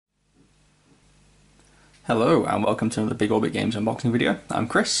Hello and welcome to another Big Orbit Games unboxing video. I'm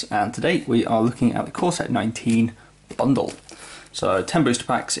Chris and today we are looking at the Core Set 19 bundle. So 10 booster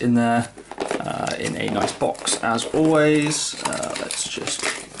packs in there in a nice box as always. Let's just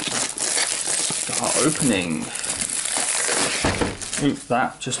start opening. Ooh,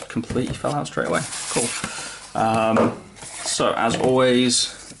 that just completely fell out straight away. Cool. So as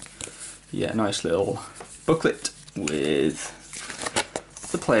always, yeah, nice little booklet with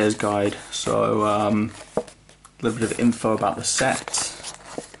the player's guide. So a little bit of info about the set,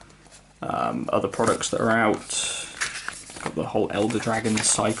 other products that are out, got the whole Elder Dragon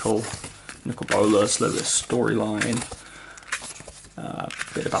cycle, Nicol Bolas, a little bit of storyline, a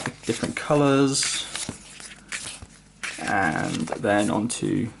bit about the different colours, and then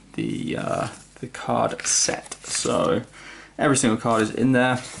onto the card set. So every single card is in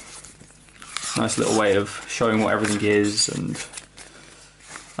there. Nice little way of showing what everything is, and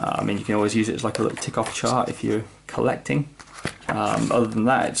I mean, you can always use it as like a little tick-off chart if you're collecting. Other than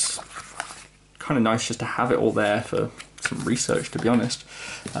that, it's kind of nice just to have it all there for some research, to be honest.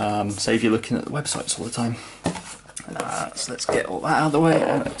 Save you looking at the websites all the time. So let's get all that out of the way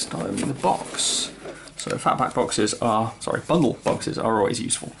and let's start opening the box. So fat pack boxes are, sorry, bundle boxes are always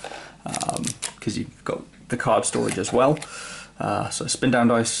useful because you've got the card storage as well. So spin down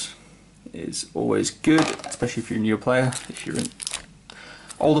dice is always good, especially if you're a newer player. If you're an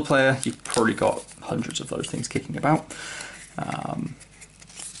older player, you've probably got hundreds of those things kicking about.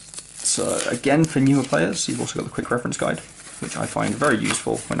 So again, for newer players, you've also got the quick reference guide, which I find very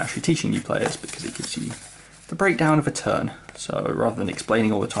useful when actually teaching new players because it gives you the breakdown of a turn. So rather than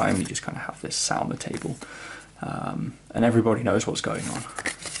explaining all the time, you just kind of have this sat on the table, and everybody knows what's going on.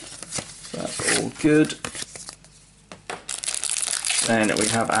 So that's all good. Then we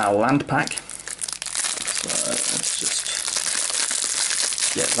have our land pack. So let's just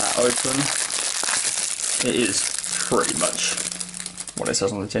get that open. It is pretty much what it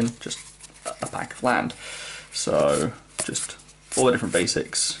says on the tin, just a pack of land. So just all the different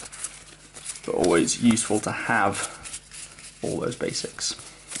basics, but always useful to have all those basics,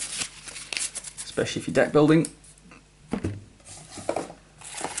 especially if you're deck building.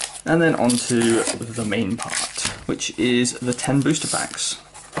 And then onto the main part, which is the 10 booster packs.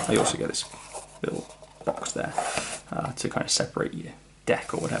 I also get this little box there to kind of separate your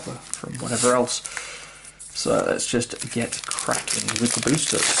deck or whatever from whatever else. So let's just get cracking with the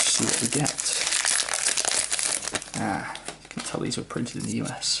boosters, see what we get. You can tell these were printed in the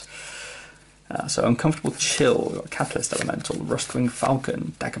US. So Uncomfortable Chill, we've got Catalyst Elemental, Rustwing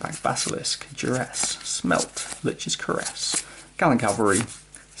Falcon, Daggerback Basilisk, Duress, Smelt, Lich's Caress, Gallant Cavalry,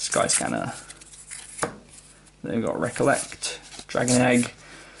 Sky Scanner. Then we've got Recollect, Dragon Egg,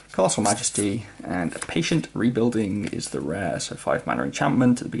 Colossal Majesty, and Patient Rebuilding is the rare. So 5 mana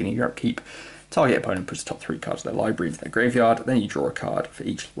enchantment at the beginning of your upkeep. Target opponent puts the top 3 cards of their library into their graveyard, then you draw a card for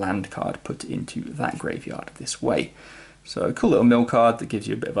each land card put into that graveyard this way. So a cool little mill card that gives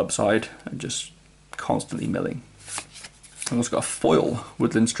you a bit of upside and just constantly milling. We've also got a foil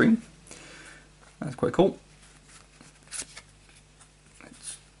Woodland Stream. That's quite cool.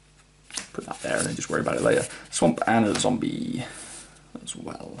 Let's put that there and then just worry about it later. Swamp and a Zombie as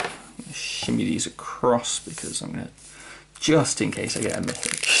well. I'm going to shimmy these across because I'm going to, just in case I get a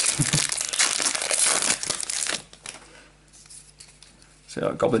mythic.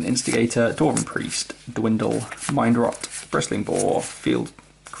 So Goblin Instigator, Dwarven Priest, Dwindle, Mind Rot, Bristling Boar, Field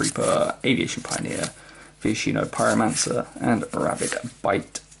Creeper, Aviation Pioneer, Viashino Pyromancer, and Rabid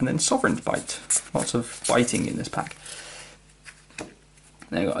Bite, and then Sovereign's Bite. Lots of biting in this pack.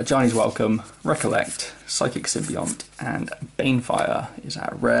 Then we've got Ajani's Welcome, Recollect, Psychic Symbiont, and Banefire is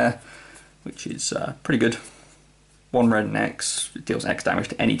our rare, which is pretty good. 1 red and X, it deals X damage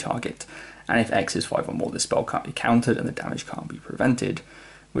to any target, and if X is 5 or more, the spell can't be countered and the damage can't be prevented,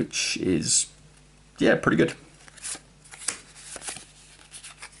 which is, yeah, pretty good.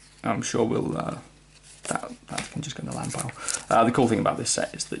 I'm sure we'll, that can just go in the land pile. The cool thing about this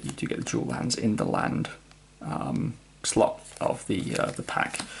set is that you do get the dual lands in the land slot of the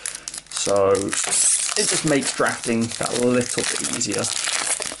pack, so it just makes drafting that little bit easier.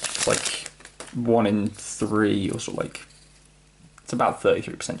 It's like 1 in 3, or sort of like, it's about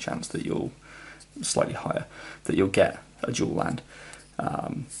 33% chance that you'll, slightly higher, that you'll get a dual land.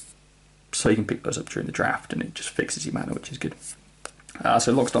 So you can pick those up during the draft and it just fixes your mana, which is good.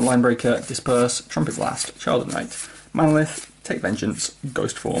 So Lockstone Linebreaker, Disperse, Trumpet Blast, Child of Night, Manolith, Take Vengeance,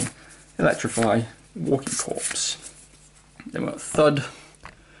 Ghost Form, Electrify, Walking Corpse. Then we've got Thud,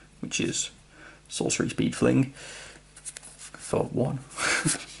 which is Sorcery Speed Fling for 1.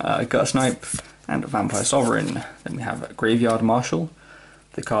 Gut Snipe, and Vampire Sovereign. Then we have Graveyard Marshal,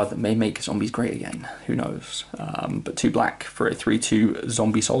 the card that may make zombies great again. Who knows? But 2 black for a 3/2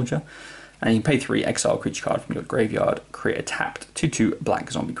 zombie soldier. And you can pay 3, exile creature card from your graveyard, create a tapped 2/2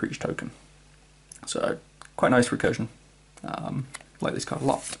 black zombie creature token. So, quite nice recursion. Like this card a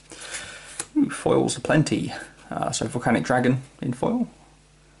lot. Ooh, foils aplenty. So Volcanic Dragon in foil.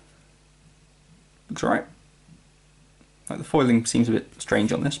 Looks alright. Like the foiling seems a bit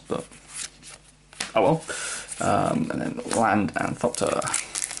strange on this, but oh well. And then Land and Thopter.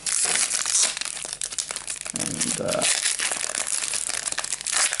 And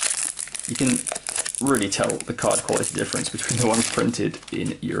you can really tell the card quality difference between the ones printed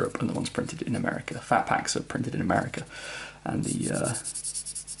in Europe and the ones printed in America. Fat packs are printed in America, and the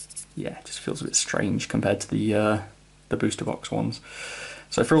yeah, it just feels a bit strange compared to the booster box ones.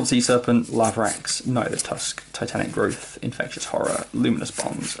 So Frilled Sea Serpent, Lavrax, Knight of the Tusk, Titanic Growth, Infectious Horror, Luminous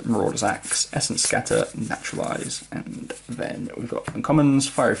Bonds, Marauder's Axe, Essence Scatter, Naturalize, and then we've got Uncommons,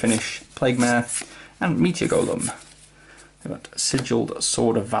 Fiery Finish, Plague Mare, and Meteor Golem. We've got Sigiled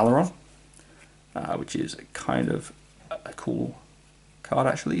Sword of Valoron, which is kind of a cool card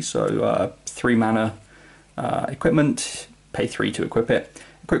actually. So 3 mana equipment, pay 3 to equip it.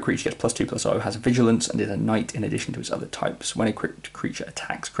 A quick creature gets +2/+0, has vigilance, and is a knight in addition to its other types. When a creature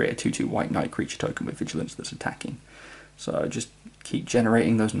attacks, create a 2/2 white knight creature token with vigilance that's attacking. So just keep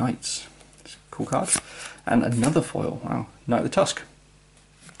generating those knights. It's a cool card. And another foil, wow, Knight of the Tusk.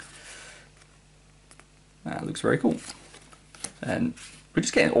 That looks very cool. And we're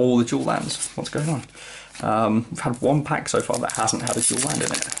just getting all the dual lands. What's going on? We've had 1 pack so far that hasn't had a dual land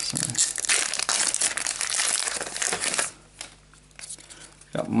in it. So.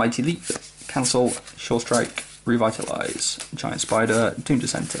 Got Mighty Leap, Cancel, Sure Strike, Revitalize, Giant Spider, Doom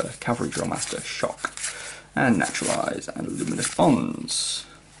Dissenter, Cavalry Drillmaster, Shock, and Naturalize, and Luminous Bonds.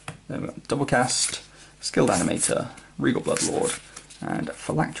 Then we've got Double Cast, Skilled Animator, Regal Bloodlord, and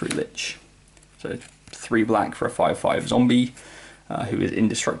Phylactery Lich. So 3 black for a 5/5 zombie who is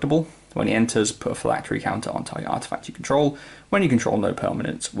indestructible. When he enters, put a Phylactery counter on target artifact you control. When you control no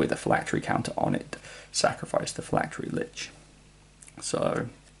permanents with a Phylactery counter on it, sacrifice the Phylactery Lich. So,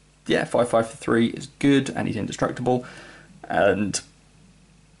 yeah, 5/5 for 3 is good, and he's indestructible. And,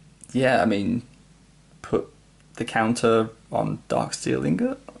 yeah, I mean, put the counter on Darksteel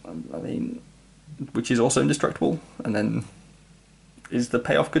Ingot, I mean, which is also indestructible. And then, is the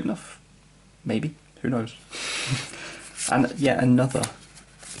payoff good enough? Maybe. Who knows? And, yeah, another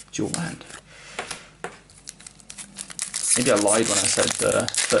dual land. Maybe I lied when I said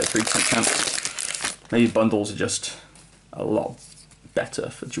 33% chance. Maybe bundles are just a lot better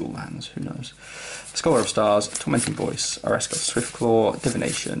for dual lands, who knows. Scholar of Stars, Tormenting Voice, Oresco Swiftclaw,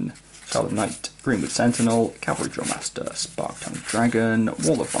 Divination, Charlotte Knight, Greenwood Sentinel, Cavalry Drillmaster, Spark-Tongued Dragon,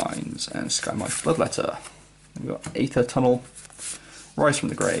 Wall of Vines, and Skymarsh Bloodletter. We've got Aether Tunnel, Rise from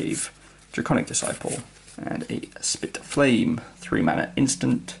the Grave, Draconic Disciple, and a Spit Flame, 3 mana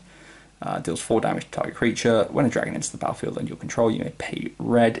instant. Deals 4 damage to target creature. When a dragon enters the battlefield under your control, you may pay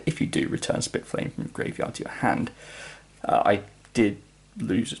red. If you do, return Spit Flame from your graveyard to your hand. I did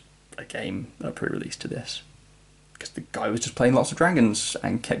lose a game pre-release to this because the guy was just playing lots of dragons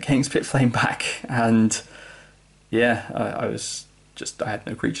and kept getting Spit Flame back, and yeah, I had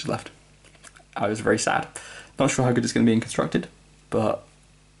no creatures left. I was very sad. Not sure how good it's going to be in Constructed, but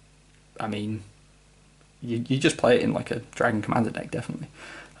I mean, you just play it in like a Dragon Commander deck, definitely.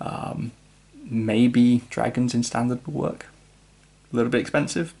 Maybe dragons in Standard will work. A little bit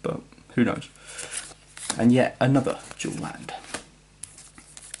expensive, but who knows. And yet another dual land.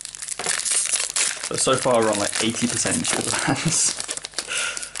 So far we're on like 80% dual lands.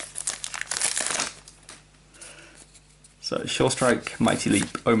 So Sure Strike, Mighty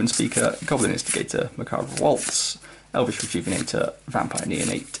Leap, Omen Speaker, Goblin Instigator, Macabre Waltz, Elvish Rejuvenator, Vampire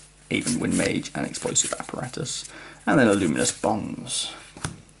Neonate, Aven Wind Mage, and Explosive Apparatus. And then a Luminous Bonds.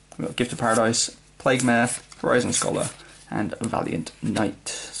 We've got Gift of Paradise, Plague Mare, Horizon Scholar, and Valiant Knight.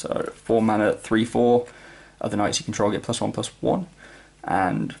 So 4 mana, 3/4. Other knights you control get +1/+1.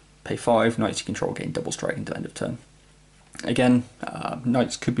 And pay 5, knights you control gain double strike until end of turn. Again,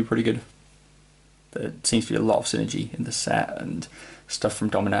 knights could be pretty good. There seems to be a lot of synergy in the set, and stuff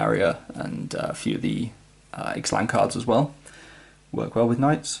from Dominaria and a few of the Ixalan cards as well work well with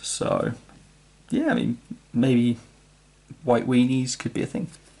knights. So yeah, I mean, maybe white weenies could be a thing.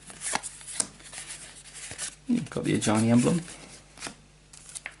 You've got the Ajani emblem.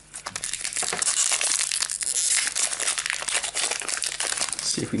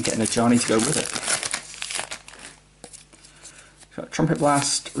 See if we can get an Ajani to go with it. Got Trumpet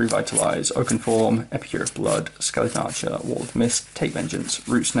Blast, Revitalize, Oaken Form, Epicure of Blood, Skeleton Archer, Wall of Mist, Take Vengeance,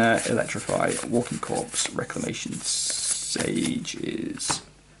 Root Snare, Electrify, Walking Corpse, Reclamation Sage is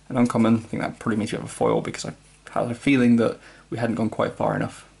an uncommon. I think that probably means we have a foil, because I had a feeling that we hadn't gone quite far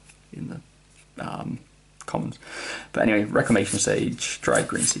enough in the commons. But anyway, Reclamation Sage, Dried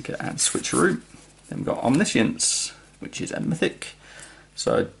Greenseeker, and Switcheroo. Then we've got Omniscience, which is a mythic.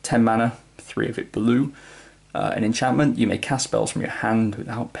 So 10 mana, 3 of it blue. An enchantment, you may cast spells from your hand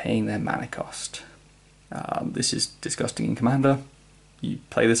without paying their mana cost. This is disgusting in Commander. You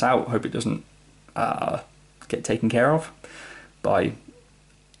play this out, hope it doesn't get taken care of by,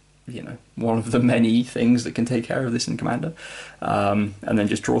 you know, one of the many things that can take care of this in Commander. And then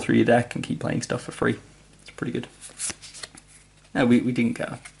just draw through your deck and keep playing stuff for free. It's pretty good. No, we didn't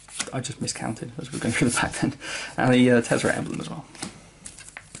get I just miscounted as we were going through the pack then. And the Tezzeret Emblem as well.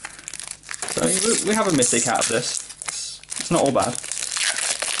 So we have a mythic out of this. It's not all bad.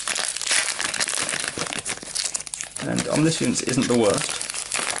 And Omniscience isn't the worst.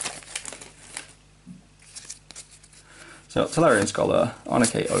 So Tolarian Scholar,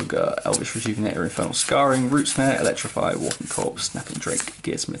 Arnicate Ogre, Elvish Rejuvenator, Infernal Scarring, Root Snare, Electrify, Walking Corpse, Snapping Drake,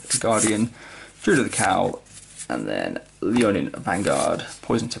 Gearsmith, Guardian, Druid of the Cow, and then Leonin Vanguard,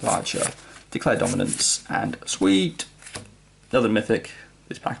 Poison Tip Archer, Declare Dominance, and sweet, another mythic.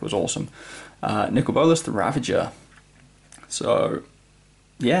 This pack was awesome. Nicol Bolas the Ravager. So,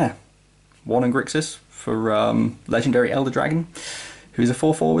 yeah, 1 in Grixis for Legendary Elder Dragon, who's a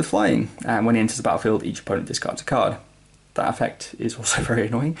 4/4 with flying, and when he enters the battlefield, each opponent discards a card. That effect is also very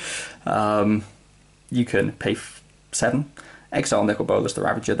annoying. You can pay 7, exile Nicol Bolas the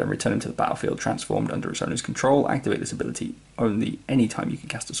Ravager, then return him to the battlefield transformed under its owner's control. Activate this ability only any time you can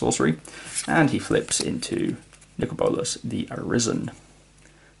cast a sorcery, and he flips into Nicol Bolas the Arisen.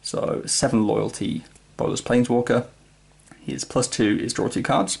 So 7 loyalty Bolas Planeswalker. His +2 is draw 2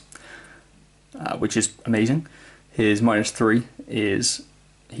 cards, which is amazing. His -3 is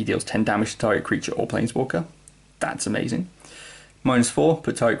he deals 10 damage to target creature or Planeswalker. That's amazing. -4,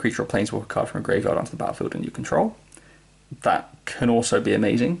 put target creature or Planeswalker card from a graveyard onto the battlefield in your control. That can also be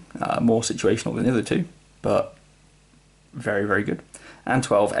amazing. More situational than the other two, but very, very good. And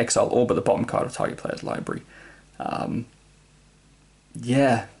 12, exile all but the bottom card of target player's library.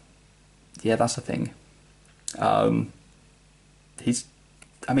 Yeah, that's a thing. I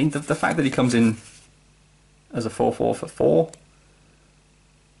mean, the fact that he comes in as a 4/4 for 4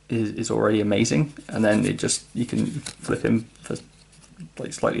 is already amazing, and then you can flip him for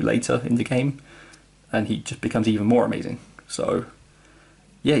like slightly later in the game, and he just becomes even more amazing. So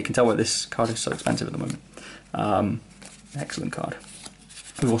yeah, you can tell why this card is so expensive at the moment. Excellent card.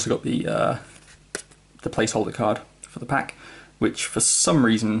 We've also got the placeholder card for the pack, which for some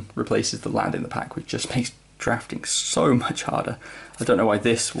reason replaces the land in the pack, which just makes drafting so much harder. I don't know why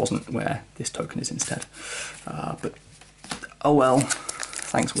this wasn't where this token is instead, but oh well.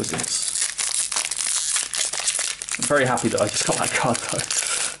 Thanks, Wizards. I'm very happy that I just got that card though.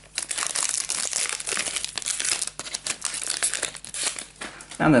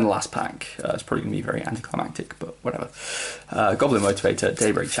 And then the last pack, it's probably going to be very anticlimactic, but whatever. Goblin Motivator,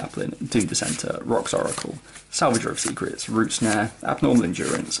 Daybreak Chaplain, Doom Dissenter, Rock's Oracle, Salvager of Secrets, Root Snare, Abnormal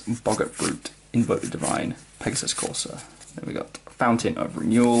Endurance, Boggart Brute, Invoke the Divine, Pegasus Courser. Then we got Fountain of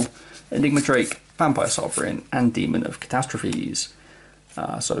Renewal, Enigma Drake, Vampire Sovereign, and Demon of Catastrophes.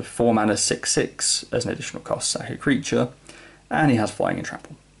 So 4 mana, 6/6 as an additional cost to a creature, and he has Flying and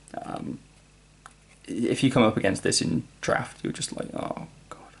Trample. If you come up against this in draft, you're just like, oh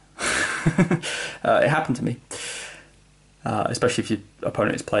god. It happened to me, especially if your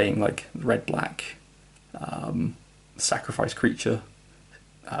opponent is playing like red-black sacrifice creature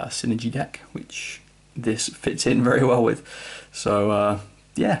synergy deck, which this fits in very well with. So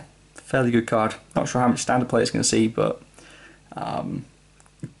yeah, fairly good card. Not sure how much standard play it's going to see, but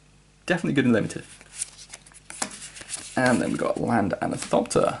definitely good in limited. And then we got Land and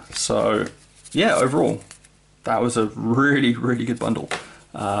Athopter. So yeah, overall, that was a really, really good bundle.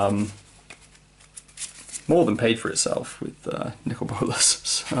 More than paid for itself with Nicol Bolas.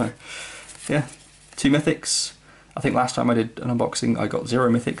 So yeah, 2 mythics. I think last time I did an unboxing I got 0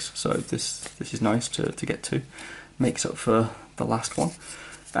 mythics, so this is nice to get 2. Makes up for the last one.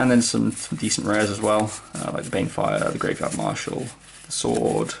 And then some decent rares as well, like the Banefire, the Graveyard Marshal, the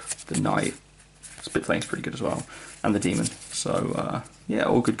Sword, the Knight. Spit Flame's pretty good as well, and the Demon. So yeah,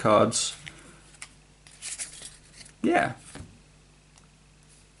 all good cards. Yeah,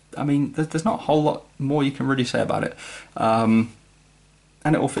 I mean, there's not a whole lot more you can really say about it. And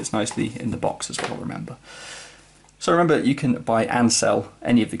it all fits nicely in the box as well, remember. So remember, you can buy and sell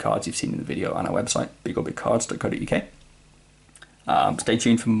any of the cards you've seen in the video on our website, bigorbigcards.co.uk. Stay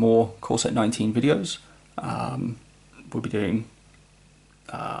tuned for more Core Set 19 videos. We'll be doing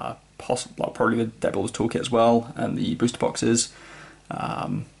probably the Devil's Toolkit as well, and the booster boxes.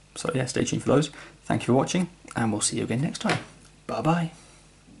 So yeah, stay tuned for those. Thank you for watching, and we'll see you again next time. Bye bye.